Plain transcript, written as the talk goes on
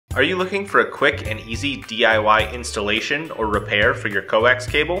Are you looking for a quick and easy DIY installation or repair for your Coax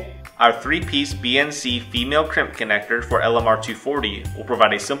cable? Our 3-piece BNC Female Crimp connector for LMR-240 will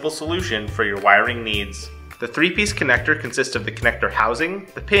provide a simple solution for your wiring needs. The 3-piece connector consists of the connector housing,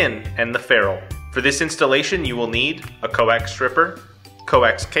 the pin, and the ferrule. For this installation you will need a Coax stripper,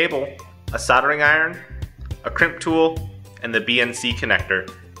 Coax cable, a soldering iron, a crimp tool, and the BNC connector.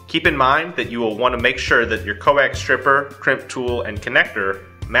 Keep in mind that you will want to make sure that your Coax stripper, crimp tool, and connector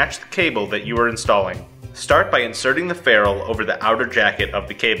match the cable that you are installing. Start by inserting the ferrule over the outer jacket of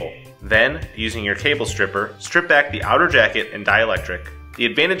the cable. Then, using your cable stripper, strip back the outer jacket and dielectric. The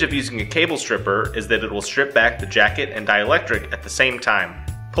advantage of using a cable stripper is that it will strip back the jacket and dielectric at the same time.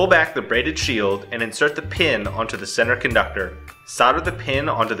 Pull back the braided shield and insert the pin onto the center conductor. Solder the pin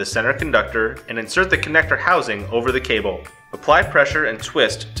onto the center conductor and insert the connector housing over the cable. Apply pressure and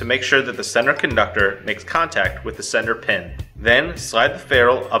twist to make sure that the center conductor makes contact with the center pin. Then slide the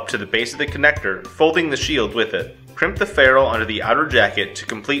ferrule up to the base of the connector, folding the shield with it. Crimp the ferrule under the outer jacket to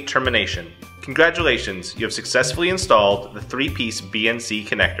complete termination. Congratulations, you have successfully installed the 3-piece BNC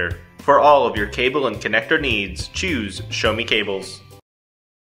connector. For all of your cable and connector needs, choose Show Me Cables.